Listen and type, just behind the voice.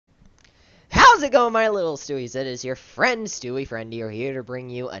How's it going, my little Stewies? It is your friend, Stewie Friendy, here to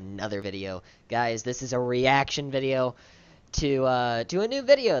bring you another video. Guys, this is a reaction video to a new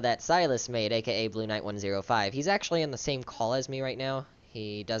video that Silas made, aka Blue Knight 105. He's actually in the same call as me right now.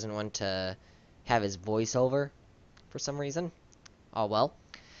 He doesn't want to have his voiceover for some reason. Oh well.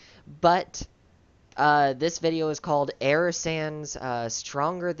 But this video is called Error Sans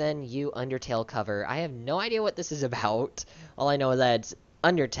Stronger Than You Undertale cover. I have no idea what this is about. All I know is that it's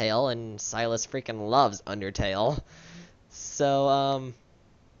Undertale, and Silas freaking loves Undertale. So,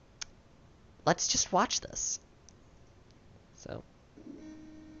 let's just watch this. So.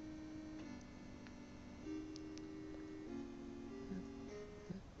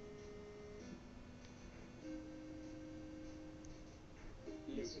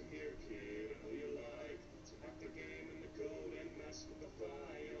 Listen here, kid, I know you like to hack the game and the code and mess with the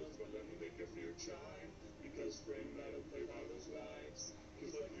files, but let me make your fear chime, because friend, I don't play by those lines.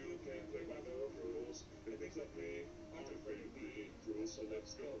 Kids like you can't play by the rules, and things like me aren't afraid to be cruel, so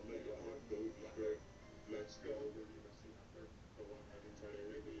let's go, let your heart go deeper. Let's go, dirty rusty hacker. Go ahead and try to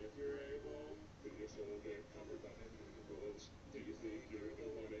hit me if you're able. Then your soul get covered by the rules. Do you think you're the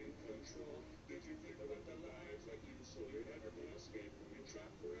one in control? Did you think about the lives like you so you're never gonna escape from your trap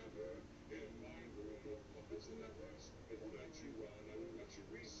forever? In my room of puppets and levers, I won't let you run, I won't let you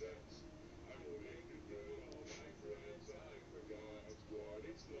reset. I will make it good, all my friends. I forgot what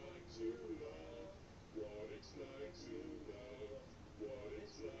it's like to love, what it's like to love, what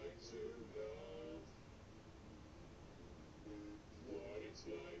it's like to love, what it's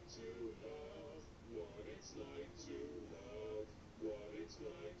like to love, what it's like to love, what it's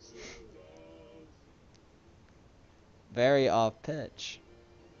like to love. Very off pitch.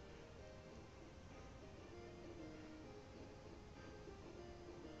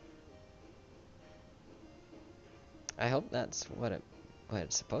 I hope that's what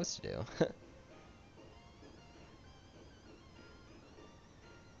it's supposed to do.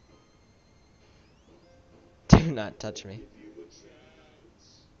 Do not touch me. Give you a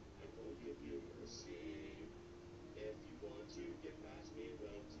chance, I won't give you mercy. If you want to get past me,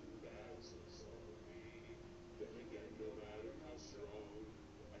 well, too bad, so sorry. Then again, no matter how strong,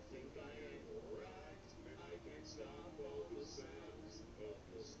 I think I am alright. I can't stop all the sounds of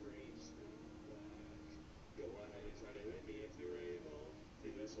the screams through black. Go ahead and try to hit me if you're able.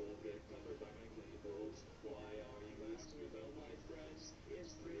 Did this whole get covered by my cables? Why are you asking about my friends?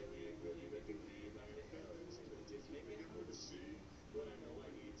 It's really making me my villains. It's making it hard to see, but I know I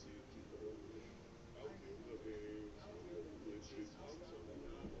need to keep going. I'll kill the babes, I'll kill the witches, I'll tell them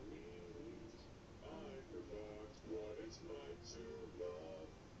anomalies. I forgot what it's like to love,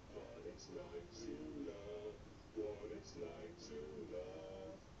 what it's like to love, what it's like to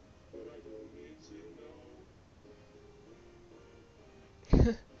love, but I don't need to know.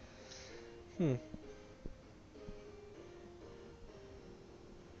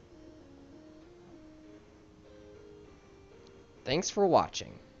 Thanks for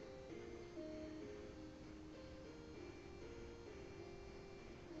watching.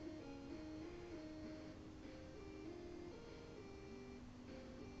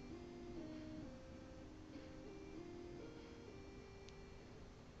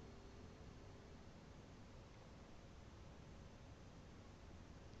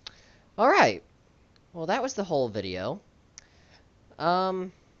 Alright. Well, that was the whole video.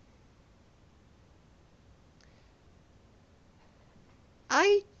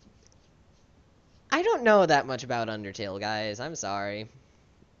 I don't know that much about Undertale, guys. I'm sorry.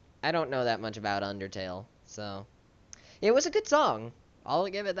 I don't know that much about Undertale, so... It was a good song. I'll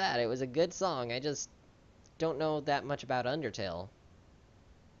give it that. It was a good song. I just don't know that much about Undertale.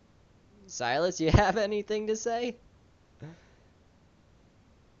 Silas, you have anything to say?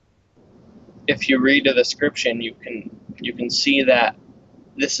 If you read the description, you can see that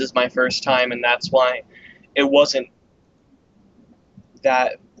this is my first time, and that's why it wasn't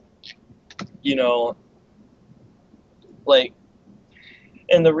that, you know, like,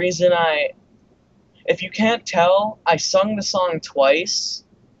 and the reason if you can't tell, I sung the song twice,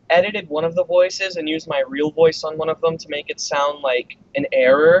 edited one of the voices, and used my real voice on one of them to make it sound like an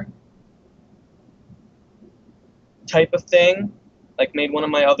error type of thing. Like, made one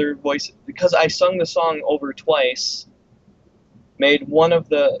of my other voices, because I sung the song over twice, made one of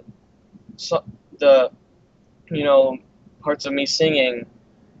the you know, parts of me singing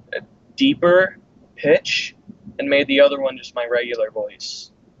a deeper pitch, and made the other one just my regular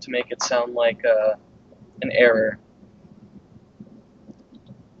voice to make it sound like an error.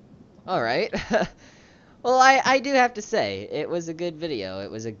 Alright. Well, I do have to say, it was a good video.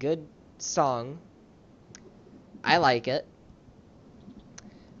 It was a good song. I like it.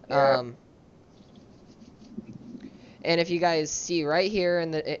 Yeah. And if you guys see right here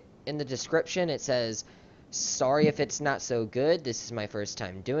in the description, it says, "Sorry if it's not so good. This is my first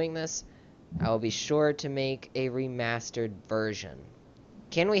time doing this. I will be sure to make a remastered version."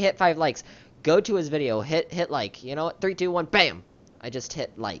 Can we hit 5 likes? Go to his video, hit like. You know what? 3, 2, 1, bam! I just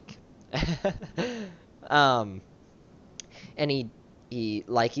hit like. And he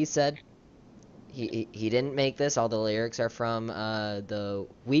like he said, he didn't make this. All the lyrics are from the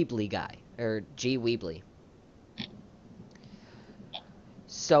Weebly guy, or G Weebly.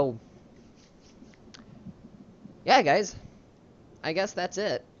 So yeah, guys, I guess that's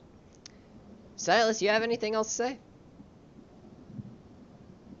it. Silas, you have anything else to say?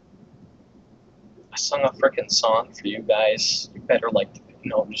 I sung a freaking song for you guys. You better like.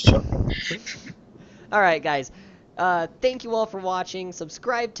 No, I'm just joking. Alright, guys. Thank you all for watching.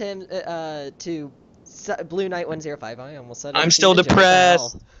 Subscribe to him, to Blue Knight 105. I almost said it. I'm still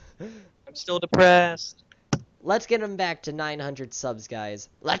depressed. I'm still depressed. Let's get him back to 900 subs, guys.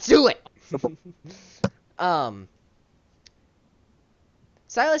 Let's do it!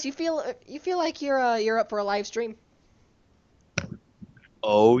 Silas, you feel like you're up for a live stream?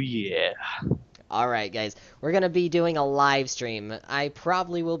 Oh yeah. Alright, guys. We're gonna be doing a live stream. I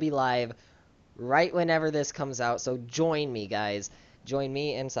probably will be live right whenever this comes out, so join me, guys. Join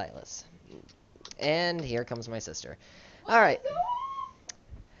me and Silas. And here comes my sister. Alright.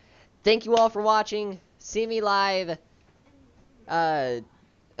 Thank you all for watching. See me live.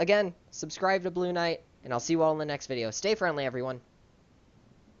 Again, subscribe to Blue Knight, and I'll see you all in the next video. Stay friendly, everyone.